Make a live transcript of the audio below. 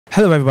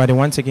Hello everybody,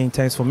 once again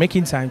thanks for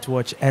making time to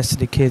watch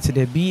SDK to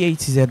the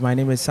BATZ. My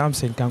name is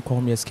Samson, you can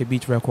call me SK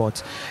Beat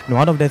Records. And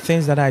one of the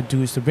things that I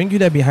do is to bring you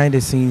the behind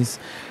the scenes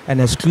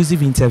and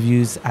exclusive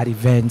interviews at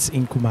events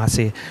in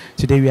Kumasi.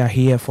 Today we are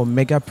here for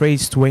Mega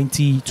Praise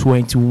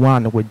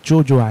 2021 with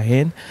Jojo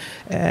Arhin.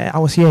 I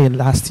was here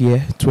last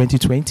year,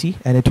 2020,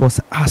 and it was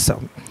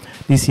awesome.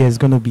 This year is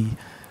going to be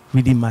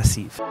really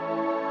massive.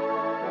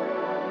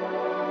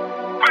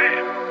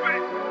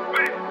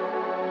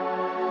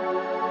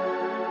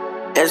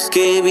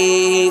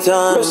 SKB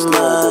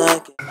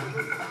on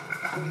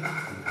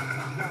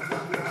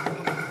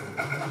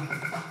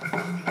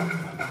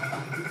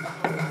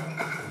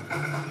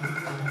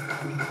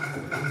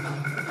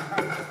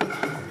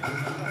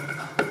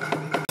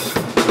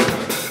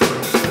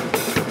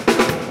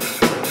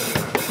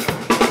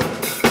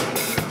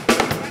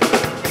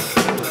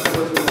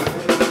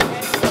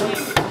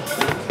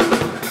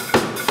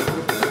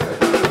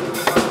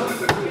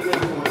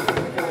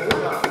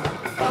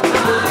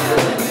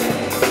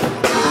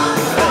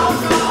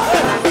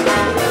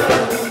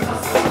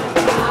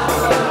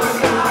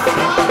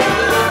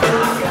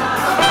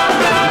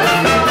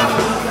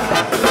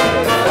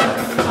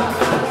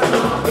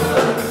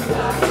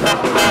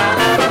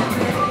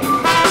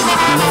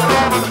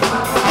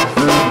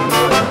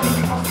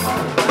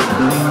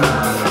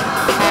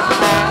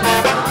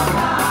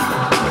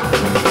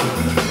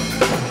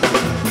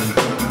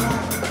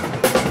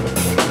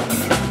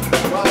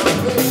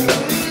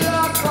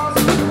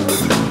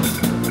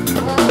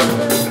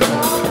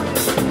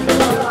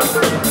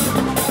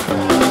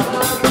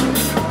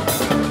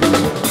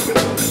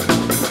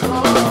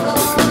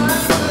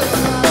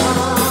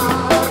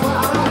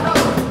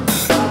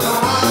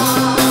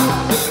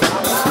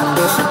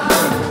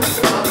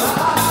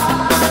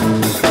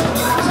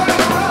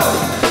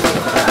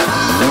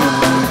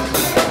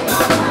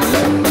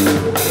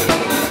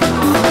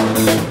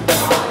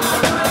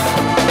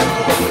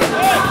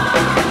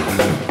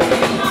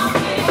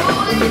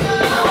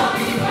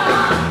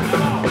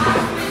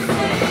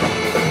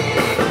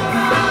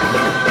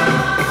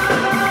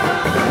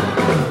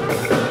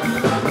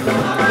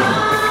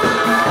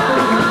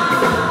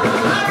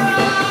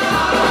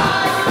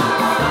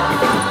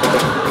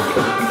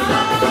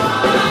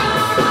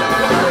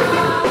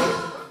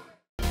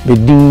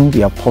Being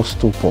the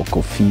Apostle for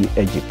KOFI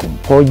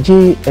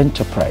EMMA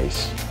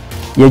Enterprise.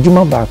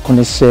 Yejuma ba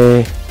kone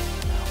se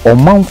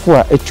omanfo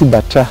a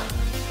etubata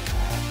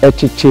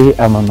etete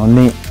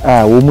amanone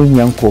a womu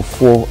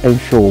nyankofo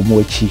enhwe omo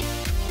achi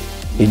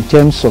in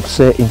terms of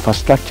say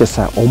infrastructures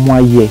a omo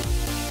aye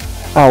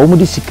a omo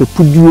de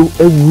sikapuduo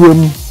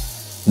awuam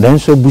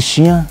nanso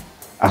busua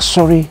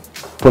asori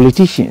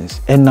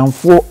politicians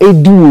enamfo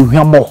edu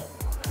hwamo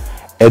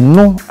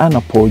eno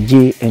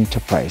anapoje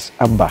enterprise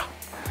aba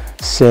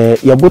se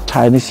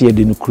yabotai ne se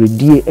yede no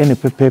kredie ene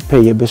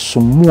pepepe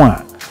yebesomo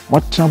a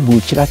watna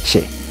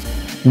buchirache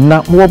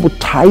na mo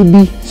botai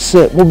bi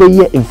se mo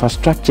beye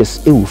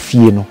infrastructures e wo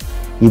fie no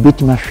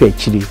yebetima hwe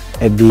akiri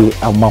e de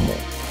amamo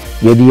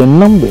yede your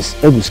numbers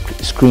e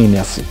screen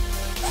ase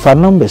fa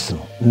numbers no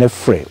ne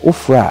frɛ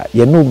ofra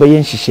ye no beye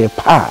nhihye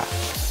pa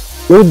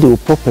o de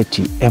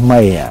property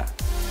emaya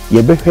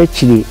yebehwe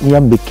akiri ne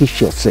yambeke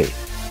sure say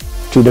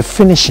to the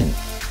finishing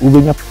we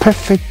bring a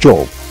perfect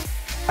job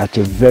at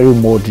a very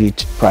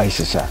moderate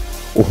prices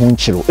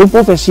ohunchiro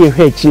impopesi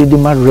ehwe akire de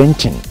ma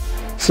renting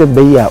se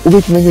beya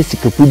ubetmenye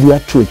sikapudu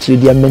atu akire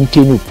de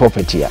maintain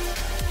property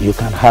you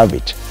can have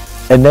it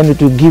and then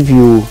it will give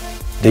you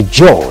the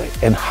joy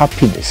and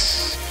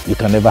happiness you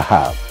can never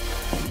have.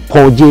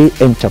 Poje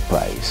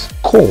Enterprise,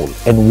 call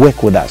and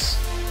work with us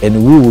and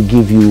we will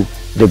give you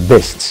the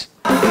best.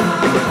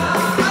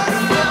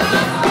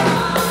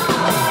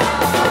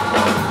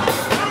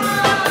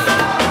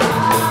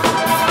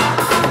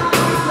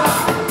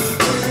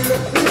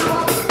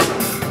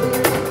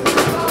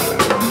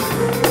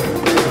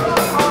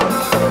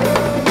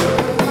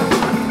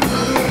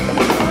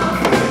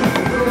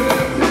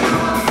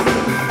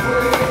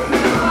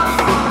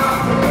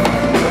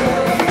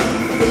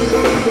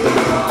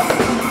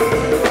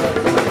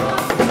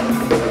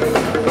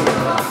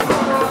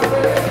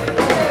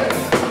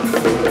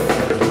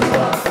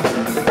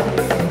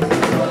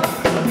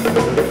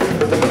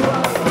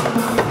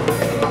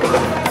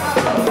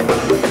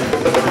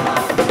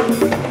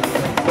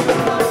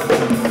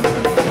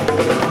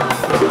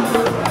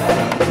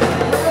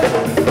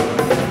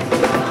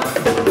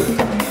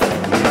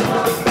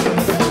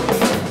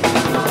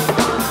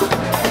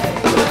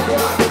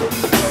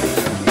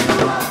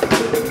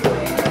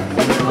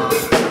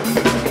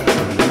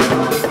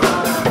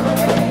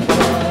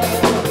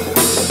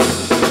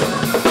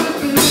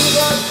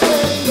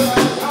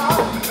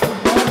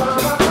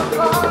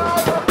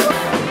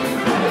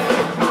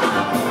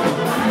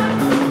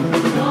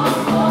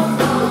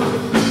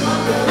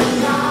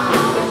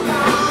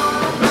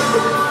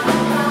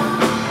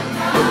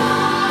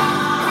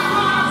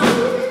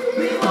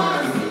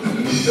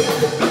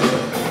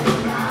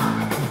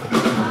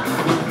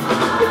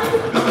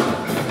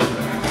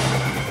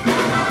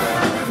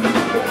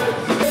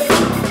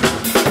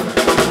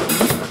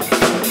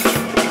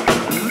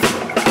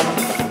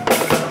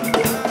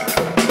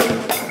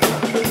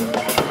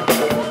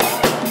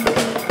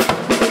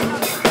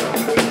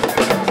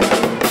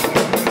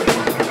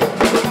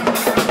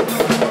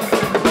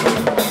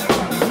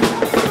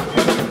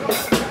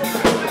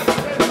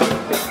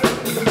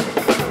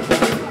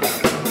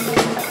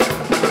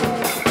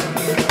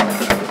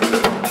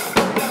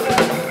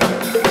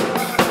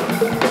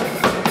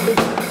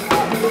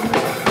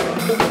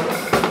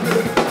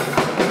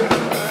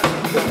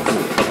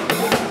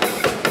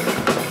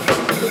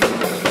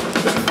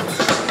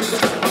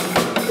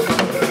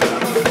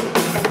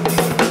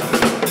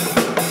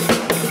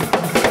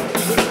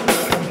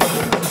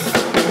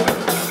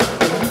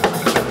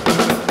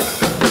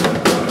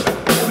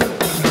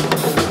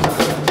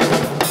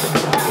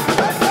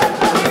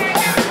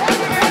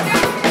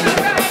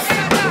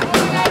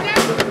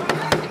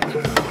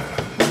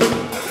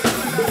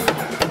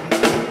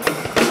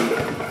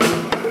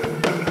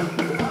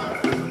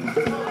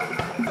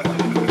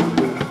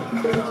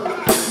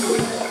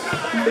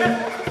 Do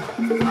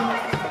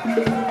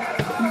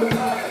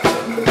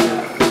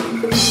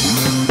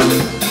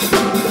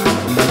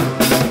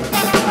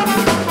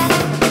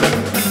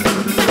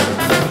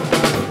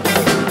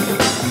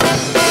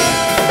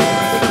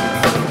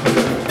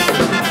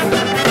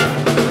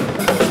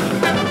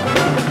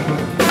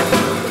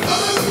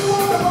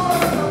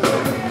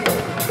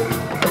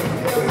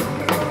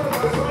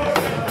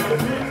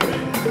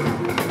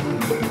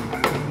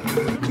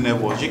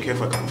you care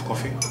for a cup of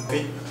coffee?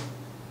 Okay.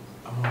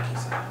 I'm okay,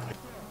 sir.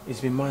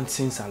 It's been months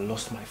since I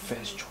lost my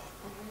first job,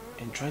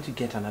 and trying to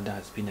get another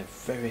has been a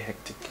very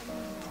hectic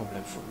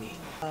problem for me.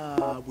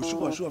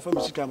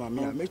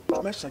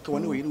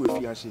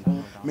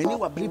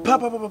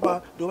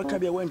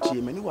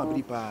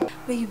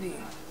 Baby,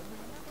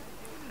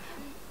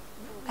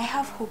 I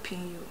have hope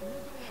in you,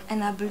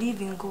 and I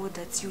believe in God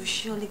that you will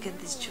surely get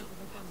this job.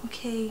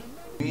 Okay?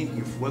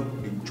 You've worked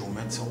with Joe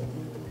Metal.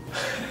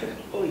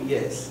 Oh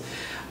yes,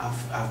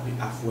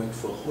 I've worked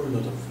for a whole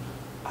lot of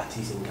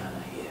artists in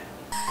Ghana here.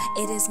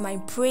 It is my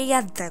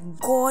prayer that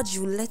God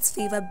will let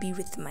favor be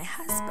with my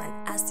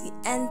husband as he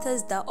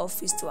enters that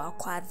office to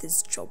acquire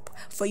this job.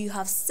 For you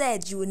have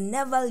said you will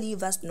never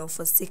leave us nor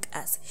forsake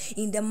us.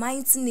 In the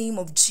mighty name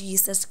of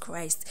Jesus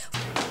Christ.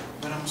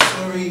 But I'm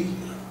sorry,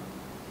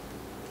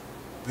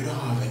 we don't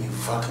have any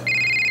fucker.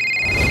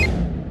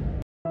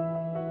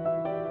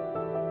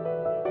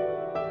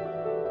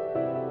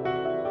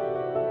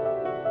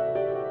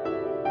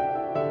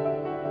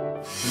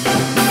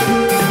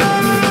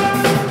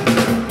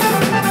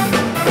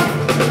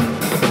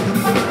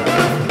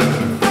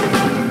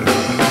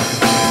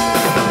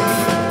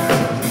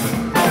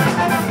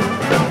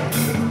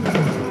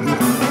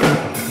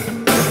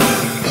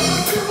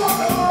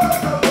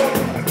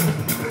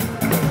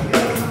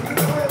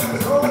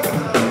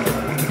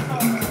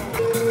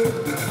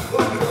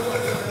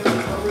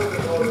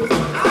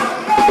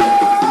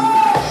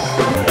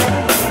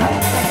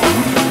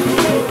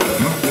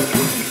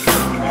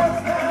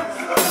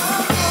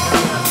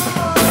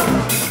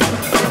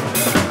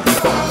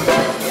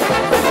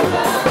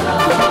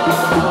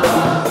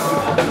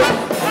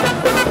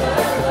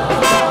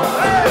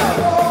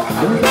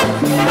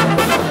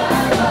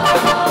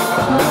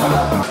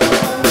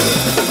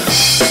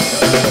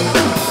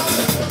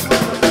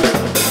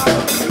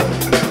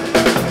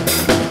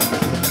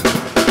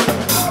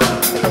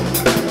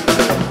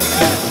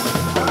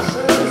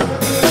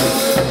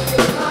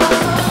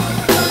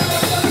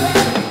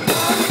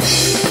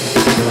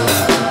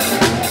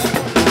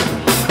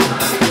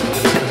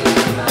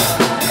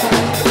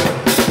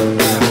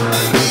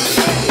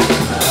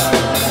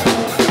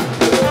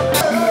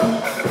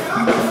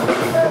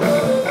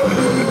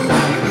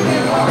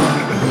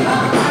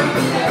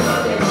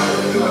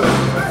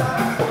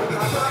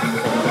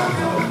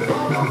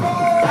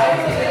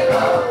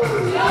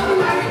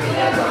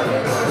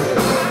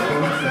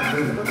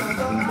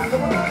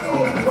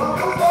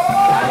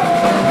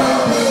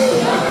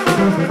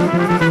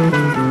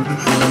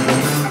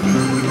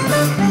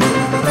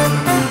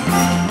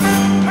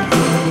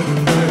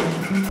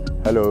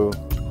 Hello,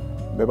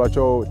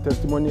 Bebacho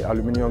testimony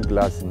aluminium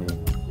glass ni.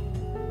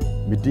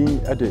 Midin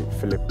ade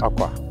Philip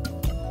Aqua.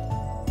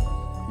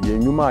 Ye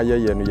nyuma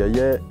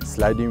ye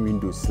sliding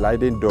windows,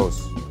 sliding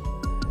doors,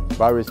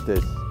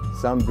 barristers,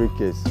 sound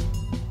breakers,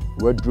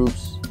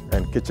 wardrobes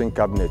and kitchen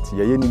cabinets.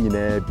 Ye ni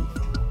nyina bi.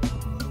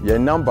 Ye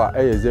number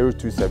is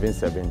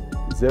 0277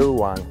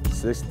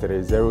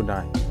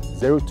 016309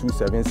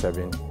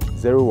 0277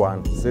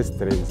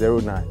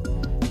 016309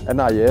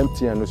 and I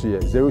MTN no so ye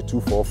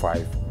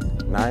 0245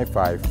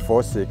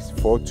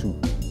 954642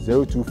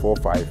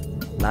 0245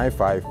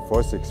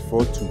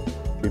 954642.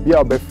 Bibi a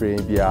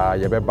obefree bia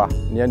ye beba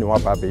ne ane wa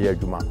ba be ye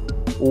adwuma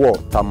wo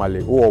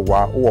tamale wo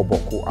wa wo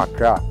boko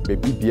akra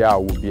bebi bia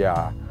wo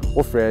bia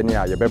wo free ne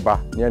a ye beba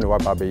ne ane wa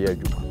ba be ye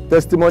adwuma.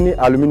 Testimony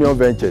Aluminium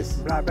Ventures.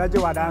 Bra beje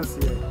wa dance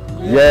here.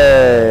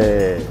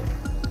 Yeah.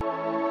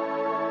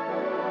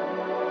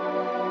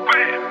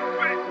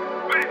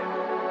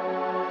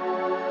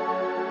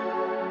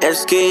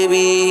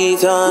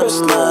 SKB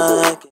on the mic.